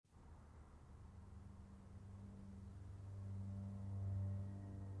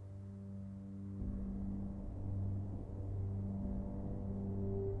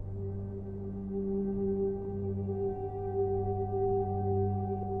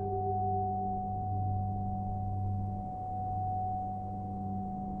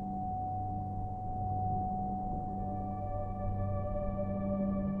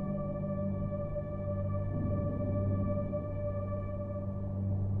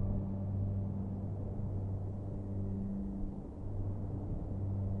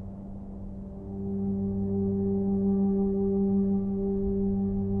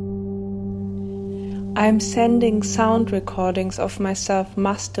I'm sending sound recordings of myself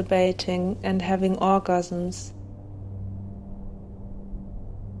masturbating and having orgasms.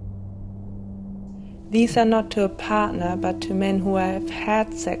 These are not to a partner, but to men who I have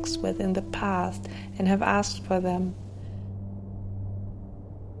had sex with in the past and have asked for them.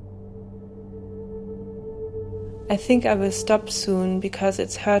 I think I will stop soon because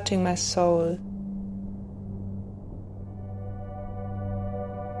it's hurting my soul.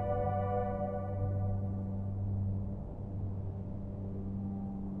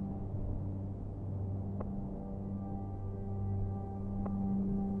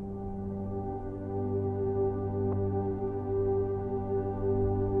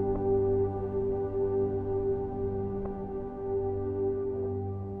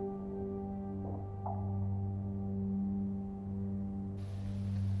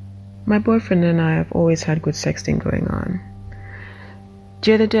 My boyfriend and I have always had good sexting going on.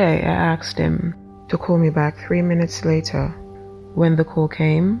 The other day, I asked him to call me back 3 minutes later. When the call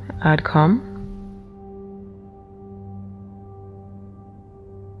came, I'd come.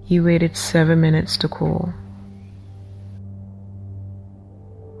 He waited 7 minutes to call.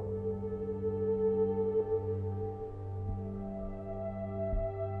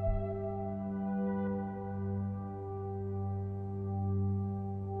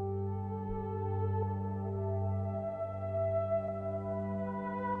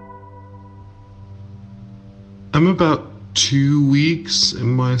 I'm about 2 weeks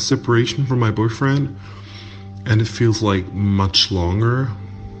in my separation from my boyfriend, and it feels like much longer.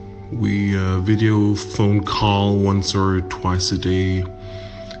 We video phone call once or twice a day,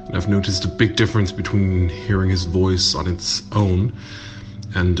 and I've noticed a big difference between hearing his voice on its own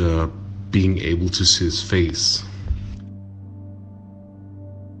and being able to see his face.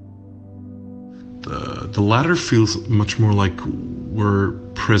 The latter feels much more like we're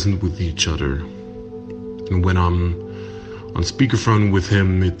present with each other. And when I'm on speakerphone with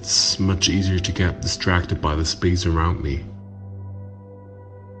him, it's much easier to get distracted by the space around me.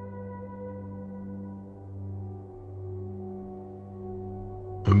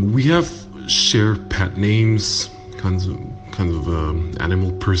 We have shared pet names, kinds of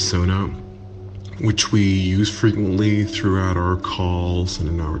animal persona, which we use frequently throughout our calls and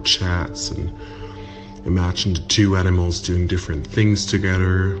in our chats, and imagine the two animals doing different things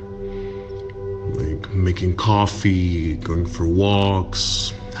together, like making coffee, going for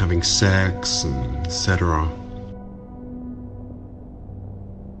walks, having sex, and etc.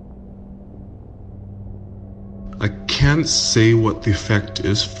 I can't say what the effect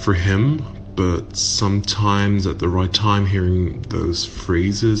is for him, but sometimes at the right time hearing those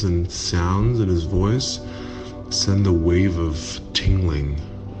phrases and sounds in his voice send a wave of tingling.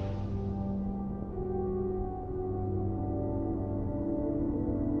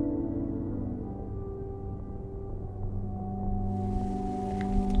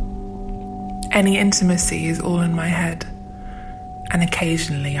 Any intimacy is all in my head, and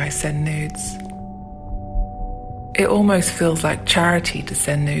occasionally I send nudes. It almost feels like charity to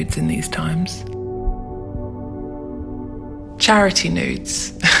send nudes in these times. Charity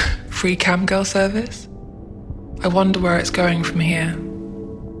nudes, free camgirl service? I wonder where it's going from here.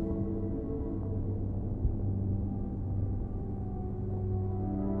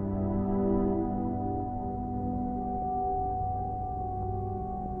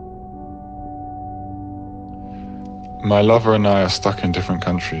 My lover and I are stuck in different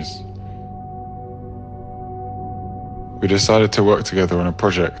countries. We decided to work together on a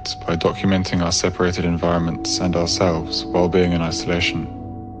project by documenting our separated environments and ourselves while being in isolation.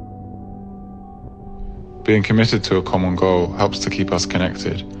 Being committed to a common goal helps to keep us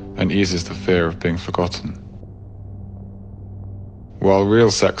connected and eases the fear of being forgotten. While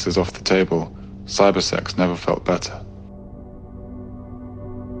real sex is off the table, cybersex never felt better.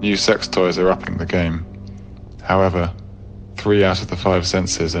 New sex toys are upping the game. However, 3 out of the 5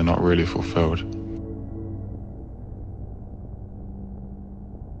 senses are not really fulfilled.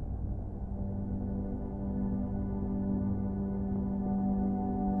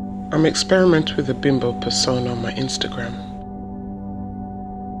 I'm experimenting with a bimbo persona on my Instagram.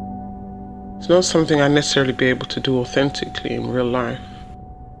 It's not something I necessarily be able to do authentically in real life,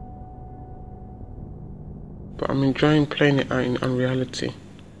 but I'm enjoying playing it out in unreality.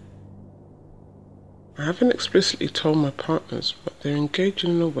 I haven't explicitly told my partners, but they're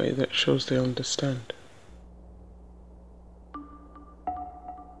engaging in a way that shows they understand.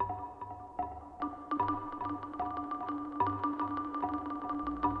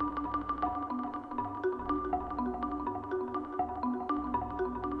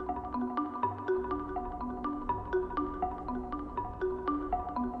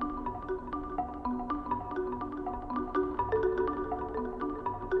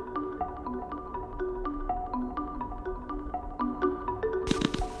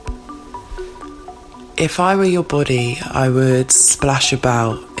 If I were your body, I would splash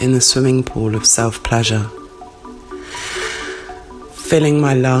about in the swimming pool of self-pleasure, filling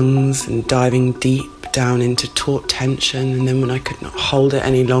my lungs and diving deep down into taut tension, and then when I could not hold it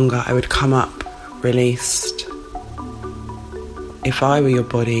any longer, I would come up, released. If I were your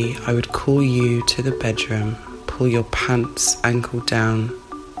body, I would call you to the bedroom, pull your pants ankle down,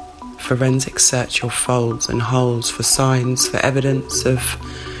 forensic search your folds and holes for signs, for evidence of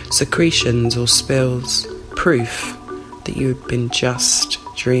secretions or spills, proof that you had been just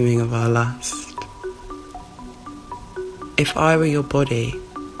dreaming of our lust. If I were your body,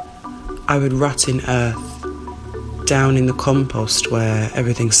 I would rot in earth, down in the compost where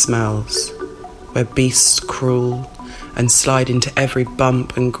everything smells, where beasts crawl and slide into every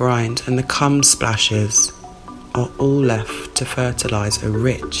bump and grind, and the cum splashes are all left to fertilise a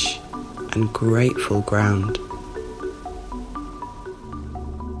rich and grateful ground.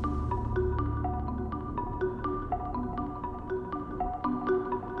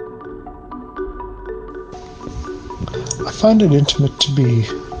 I find it intimate to be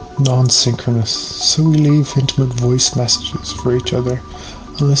non-synchronous, so we leave intimate voice messages for each other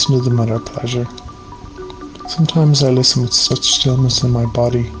and listen to them at our pleasure. Sometimes I listen with such stillness in my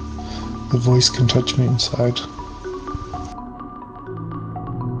body, the voice can touch me inside.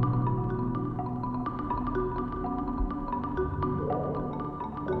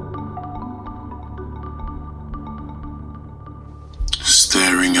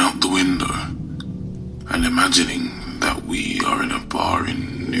 Staring out the window and imagining that we are in a bar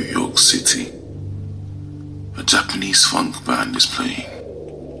in New York City. A Japanese funk band is playing.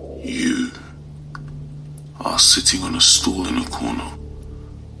 You are sitting on a stool in a corner,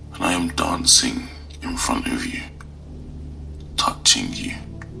 and I am dancing in front of you, touching you.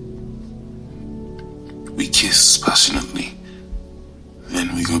 We kiss passionately,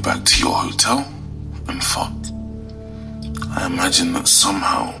 then we go back to your hotel and fuck. I imagine that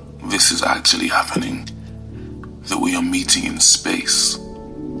somehow this is actually happening, that we are meeting in space,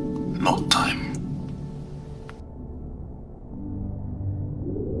 not time.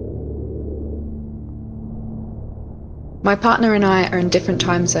 My partner and I are in different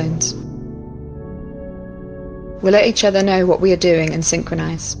time zones. We let each other know what we are doing and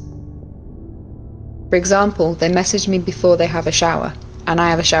synchronize. For example, they message me before they have a shower, and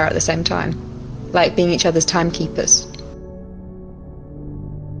I have a shower at the same time, like being each other's timekeepers.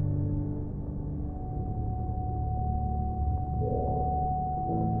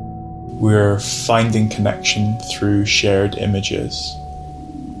 We're finding connection through shared images,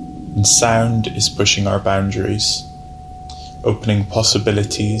 and sound is pushing our boundaries, opening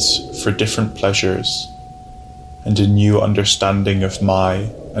possibilities for different pleasures and a new understanding of my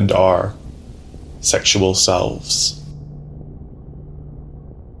and our sexual selves.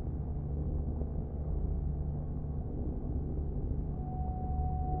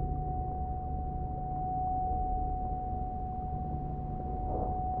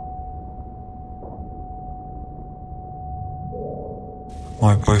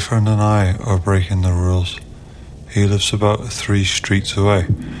 My boyfriend and I are breaking the rules. He lives about 3 streets away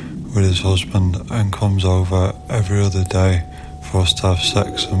with his husband and comes over every other day for us to have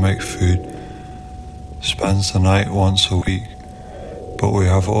sex and make food. Spends the night once a week, but we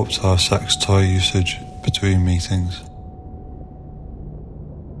have upped our sex toy usage between meetings.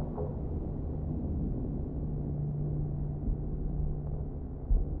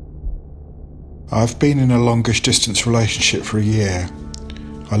 I've been in a longish distance relationship for a year.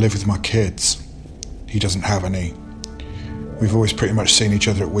 I live with my kids. He doesn't have any. We've always pretty much seen each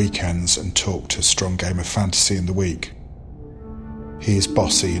other at weekends and talked a strong game of fantasy in the week. He is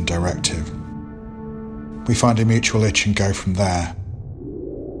bossy and directive. We find a mutual itch and go from there.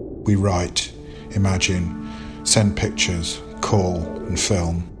 We write, imagine, send pictures, call and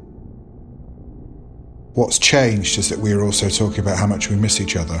film. What's changed is that we are also talking about how much we miss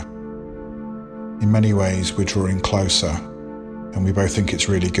each other. In many ways, we're drawing closer, and we both think it's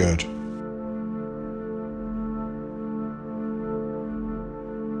really good.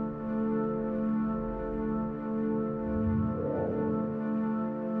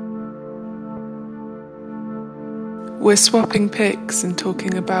 We're swapping pics and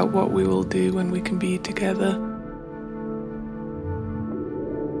talking about what we will do when we can be together.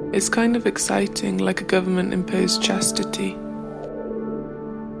 It's kind of exciting, like a government-imposed chastity.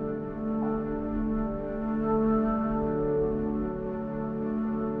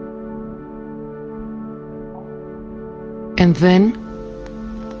 And then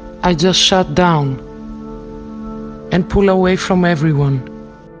I just shut down and pull away from everyone.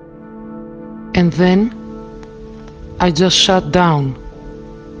 And then I just shut down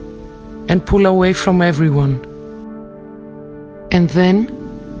and pull away from everyone. And then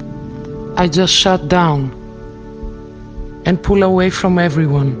I just shut down and pull away from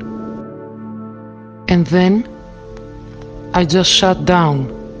everyone. And then I just shut down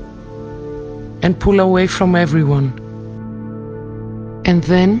and pull away from everyone. And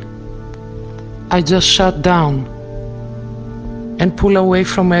then I just shut down and pull away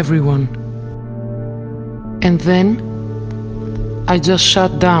from everyone. And then I just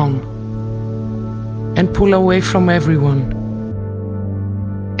shut down and pull away from everyone.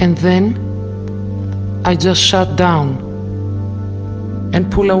 And then I just shut down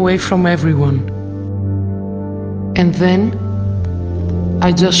and pull away from everyone. And then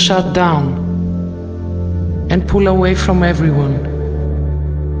I just shut down and pull away from everyone.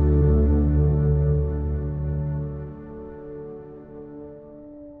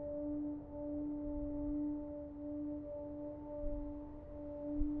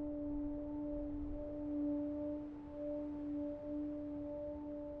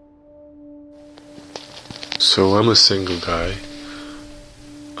 So I'm a single guy.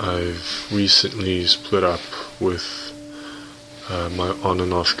 I've recently split up with my on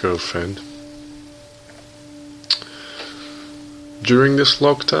and off girlfriend. During this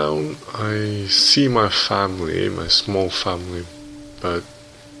lockdown, I see my family, my small family, but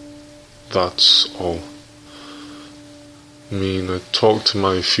that's all. I mean, I talked to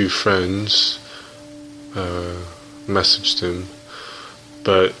my few friends, messaged them,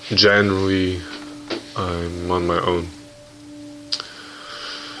 but generally I'm on my own.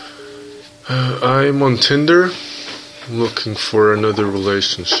 I'm on Tinder, looking for another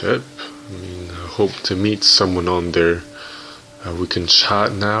relationship. I mean, I hope to meet someone on there. We can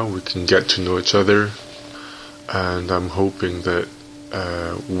chat now, we can get to know each other, and I'm hoping that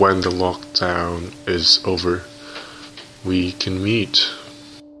when the lockdown is over, we can meet.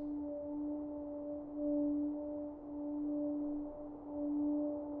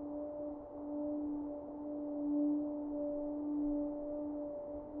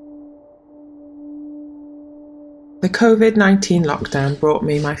 The COVID-19 lockdown brought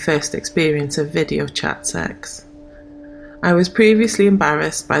me my first experience of video chat sex. I was previously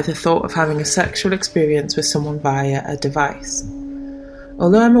embarrassed by the thought of having a sexual experience with someone via a device.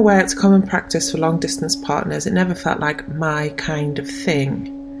 Although I'm aware it's common practice for long-distance partners, it never felt like my kind of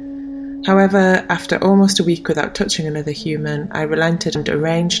thing. However, after almost a week without touching another human, I relented and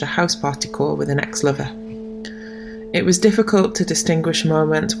arranged a house party call with an ex-lover. It was difficult to distinguish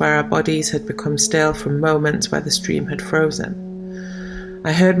moments where our bodies had become still from moments where the stream had frozen.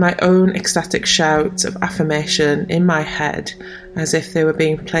 I heard my own ecstatic shouts of affirmation in my head as if they were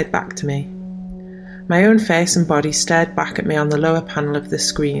being played back to me. My own face and body stared back at me on the lower panel of the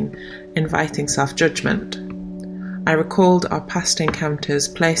screen, inviting self-judgment. I recalled our past encounters,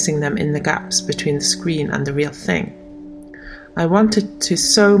 placing them in the gaps between the screen and the real thing. I wanted to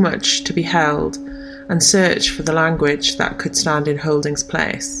so much to be held and search for the language that could stand in Holding's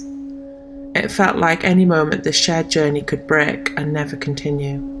place. It felt like any moment this shared journey could break and never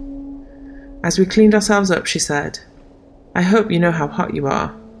continue. As we cleaned ourselves up, she said, "I hope you know how hot you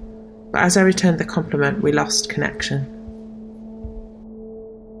are." But as I returned the compliment, we lost connection.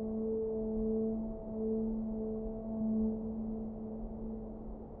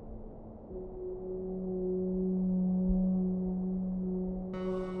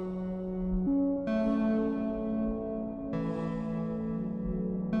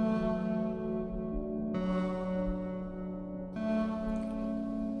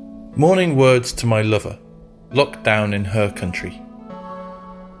 Morning words to my lover, locked down in her country.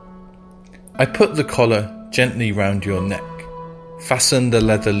 I put the collar gently round your neck, fastened the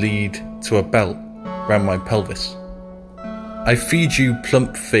leather lead to a belt round my pelvis. I feed you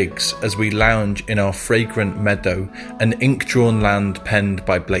plump figs as we lounge in our fragrant meadow, an ink-drawn land penned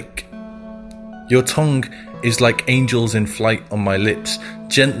by Blake. Your tongue is like angels in flight on my lips,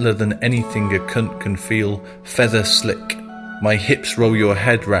 gentler than anything a cunt can feel, feather slick. My hips roll your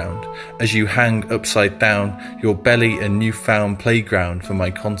head round as you hang upside down, your belly a newfound playground for my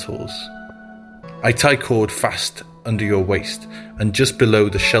contours. I tie cord fast under your waist and just below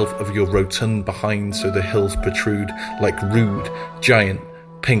the shelf of your rotund behind so the hills protrude like rude, giant,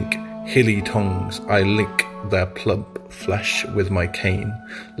 pink, hilly tongues. I lick their plump flesh with my cane,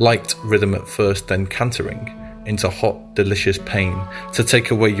 light rhythm at first then cantering into hot, delicious pain, to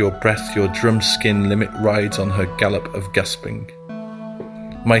take away your breath, your drum skin limit rides on her gallop of gasping.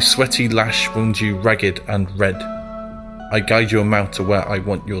 My sweaty lash wounds you ragged and red. I guide your mouth to where I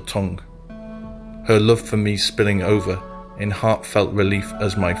want your tongue. Her love for me spilling over in heartfelt relief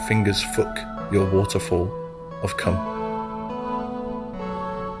as my fingers fuck your waterfall of cum.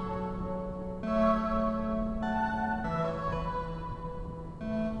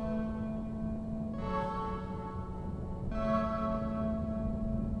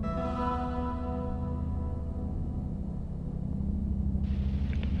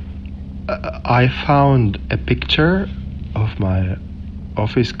 I found a picture of my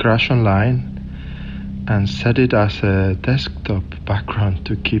office crush online and set it as a desktop background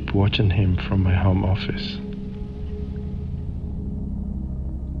to keep watching him from my home office.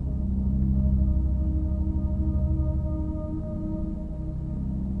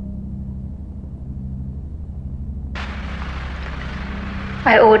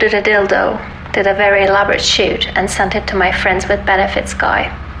 I ordered a dildo, did a very elaborate shoot, and sent it to my Friends with Benefits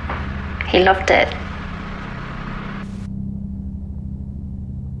guy. He loved it.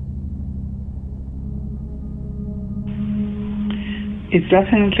 It's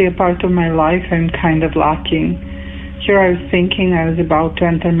definitely a part of my life I'm kind of lacking. Here I was thinking I was about to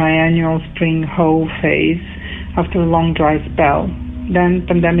enter my annual spring hoe phase after a long dry spell. Then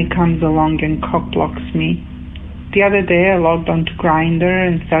pandemic comes along and cock-blocks me. The other day I logged onto Grindr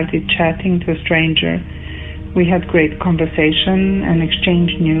and started chatting to a stranger. We had great conversation and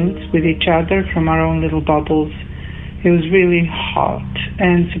exchanged nudes with each other from our own little bubbles. It was really hot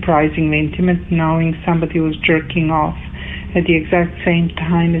and surprisingly intimate knowing somebody was jerking off at the exact same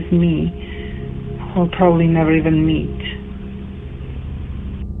time as me. We'll probably never even meet.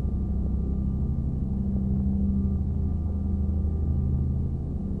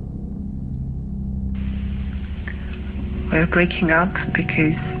 We're breaking up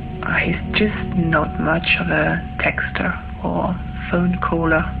because he's just not much of a texter or phone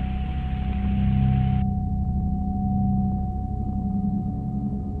caller.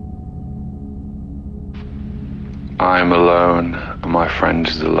 I'm alone and my friend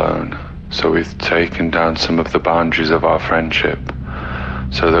is alone, so we've taken down some of the boundaries of our friendship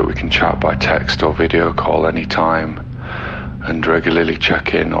so that we can chat by text or video call anytime and regularly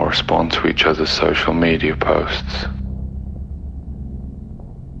check in or respond to each other's social media posts.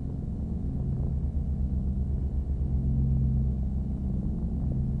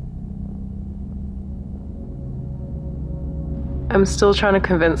 I'm still trying to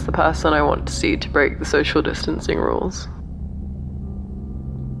convince the person I want to see to break the social distancing rules.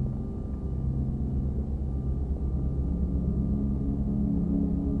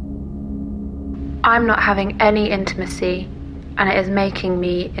 I'm not having any intimacy, and it is making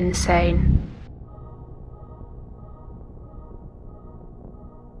me insane.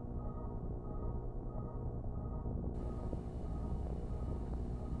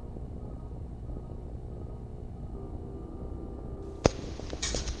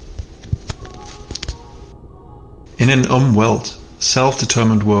 In an unwelt,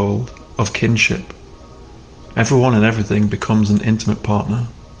 self-determined world of kinship, everyone and everything becomes an intimate partner.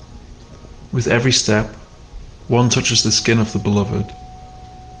 With every step, one touches the skin of the beloved.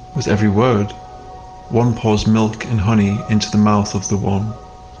 With every word, one pours milk and honey into the mouth of the one.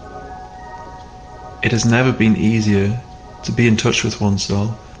 It has never been easier to be in touch with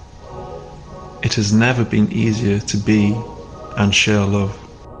oneself. It has never been easier to be and share love.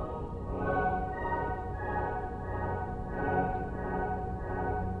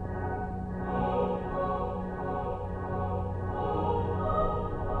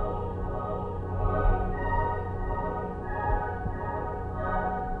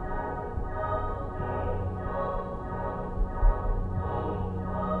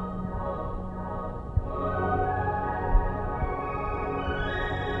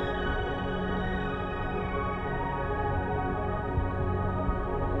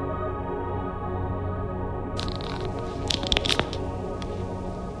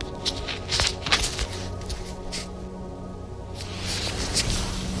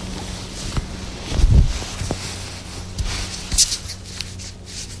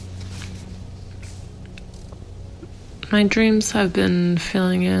 My dreams have been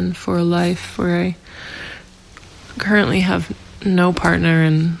filling in for a life where I currently have no partner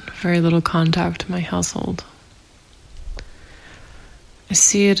and very little contact to my household. I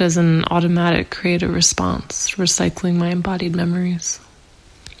see it as an automatic creative response, recycling my embodied memories.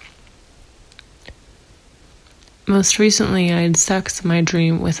 Most recently, I had sex in my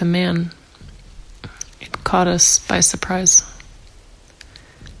dream with a man. It caught us by surprise.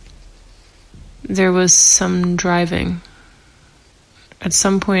 There was some driving. At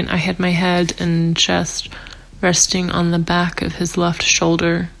some point, I had my head and chest resting on the back of his left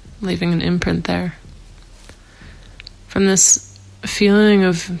shoulder, leaving an imprint there. From this feeling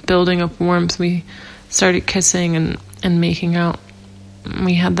of building up warmth, we started kissing and making out.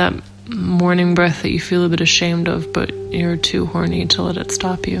 We had that morning breath that you feel a bit ashamed of, but you're too horny to let it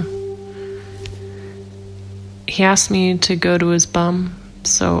stop you. He asked me to go to his bum,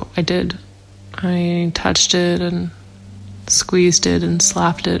 so I did. I touched it and squeezed it and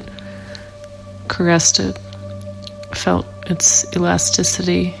slapped it, caressed it. felt its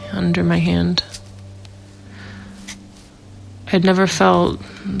elasticity under my hand. I'd never felt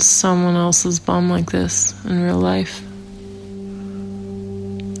someone else's bomb like this in real life.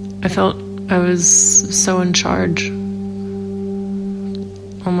 I felt I was so in charge,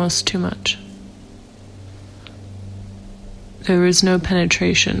 almost too much. There was no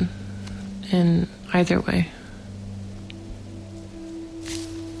penetration in either way.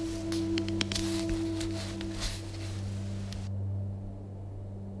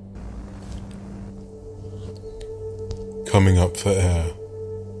 Coming up for air.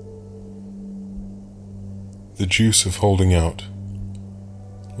 The juice of holding out.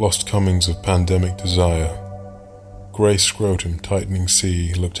 Lost comings of pandemic desire. Grey scrotum tightening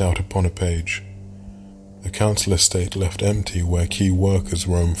sea looked out upon a page. The council estate left empty where key workers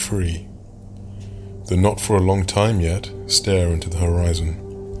roam free. The not for a long time yet stare into the horizon.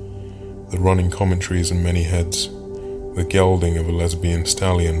 The running commentaries in many heads. The gelding of a lesbian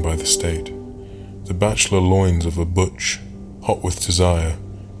stallion by the state. The bachelor loins of a butch, hot with desire,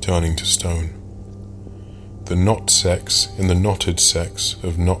 turning to stone. The not sex in the knotted sex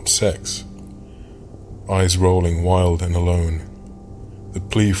of not sex. Eyes rolling wild and alone. The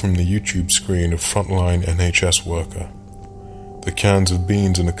plea from the YouTube screen of frontline NHS worker. The cans of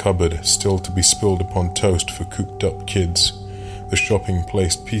beans in a cupboard still to be spilled upon toast for cooped up kids. The shopping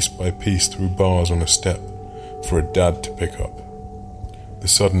placed piece by piece through bars on a step for a dad to pick up. The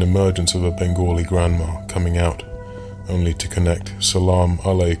sudden emergence of a Bengali grandma coming out, only to connect Salam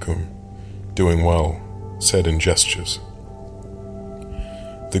Alaikum, doing well, said in gestures.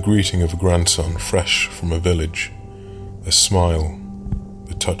 The greeting of a grandson fresh from a village, a smile,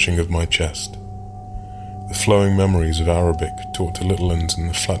 the touching of my chest. The flowing memories of Arabic taught to little ones in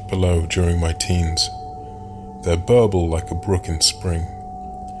the flat below during my teens. Their burble like a brook in spring.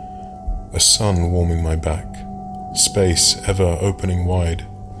 A sun warming my back, space ever opening wide,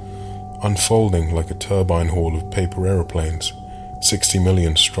 unfolding like a turbine hall of paper aeroplanes, 60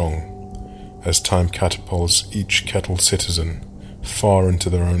 million strong, as time catapults each kettle citizen far into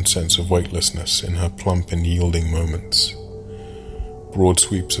their own sense of weightlessness in her plump and yielding moments. Broad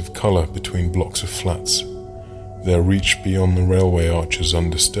sweeps of colour between blocks of flats, their reach beyond the railway arches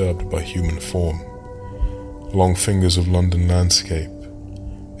undisturbed by human form. Long fingers of London landscape,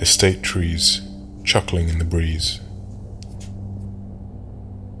 estate trees chuckling in the breeze.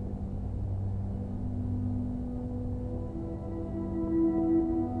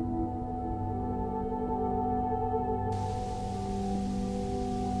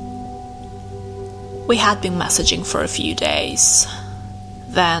 We had been messaging for a few days.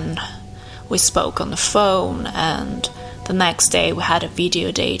 Then we spoke on the phone, and the next day we had a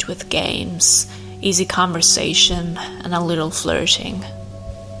video date with games, easy conversation, and a little flirting.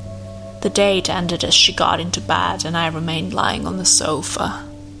 The date ended as she got into bed and I remained lying on the sofa.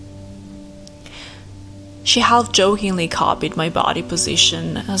 She half-jokingly copied my body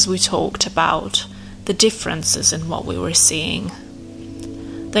position as we talked about the differences in what we were seeing.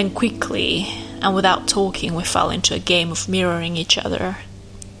 Then quickly, and without talking, we fell into a game of mirroring each other.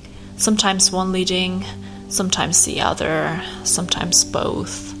 Sometimes one leading, sometimes the other, sometimes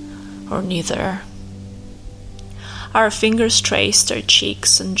both, or neither. Our fingers traced her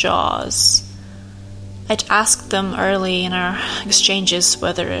cheeks and jaws. I'd asked them early in our exchanges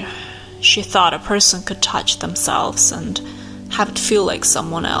whether she thought a person could touch themselves and have it feel like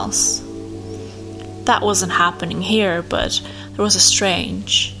someone else. That wasn't happening here, but there was a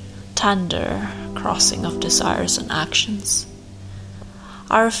strange, tender crossing of desires and actions.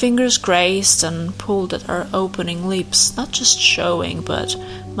 Our fingers grazed and pulled at our opening lips, not just showing, but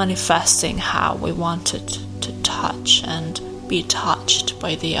manifesting how we wanted to touch and be touched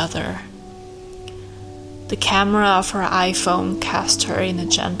by the other. The camera of her iPhone cast her in a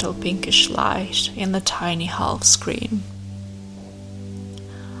gentle pinkish light in the tiny half screen.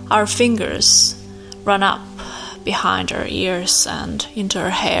 Our fingers ran up behind her ears and into her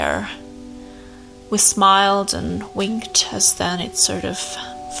hair. We smiled and winked as then it sort of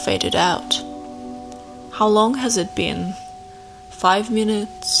faded out. How long has it been? 5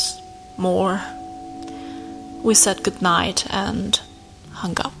 minutes? More? We said goodnight and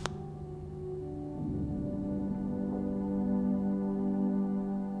hung up.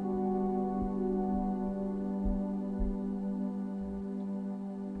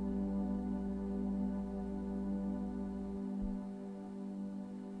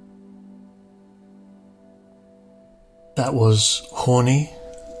 That was Horny,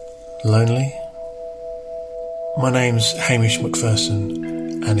 Lonely. My name's Hamish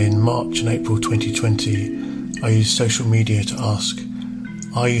MacPherson, and in March and April 2020 I used social media to ask,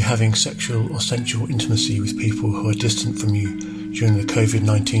 Are you having sexual or sensual intimacy with people who are distant from you during the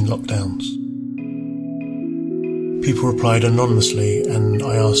COVID-19 lockdowns? People replied anonymously, and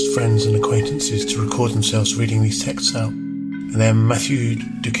I asked friends and acquaintances to record themselves reading these texts out, and then Matthew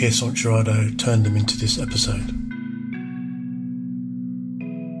de Quaysant-Gerardo turned them into this episode.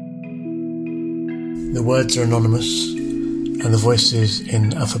 The words are anonymous, and the voices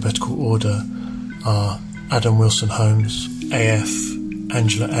in alphabetical order are Adam Wilson Holmes, AF,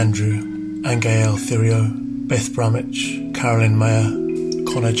 Angela Andrew, Angael Thirio, Beth Bramich, Carolyn Mayer,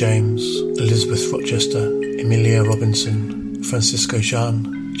 Connor James, Elizabeth Rochester, Emilia Robinson, Francisco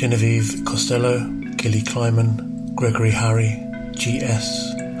Jean, Genevieve Costello, Gilly Kleiman, Gregory Harry,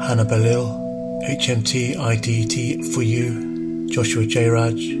 GS, Hannah Belil, HMT IDT for you, Joshua J.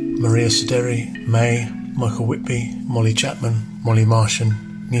 Raj, Maria Sideri, May, Michael Whitby, Molly Chapman, Molly Martian,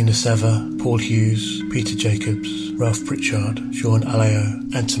 Nina Sever, Paul Hughes, Peter Jacobs, Ralph Pritchard, Sean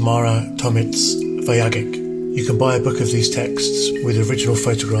Aleo, and Tamara Tomitz Vajagic. You can buy a book of these texts with original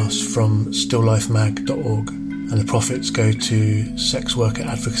photographs from stilllifemag.org, and the profits go to Sex Worker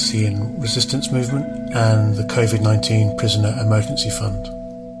Advocacy and Resistance Movement and the COVID-19 Prisoner Emergency Fund.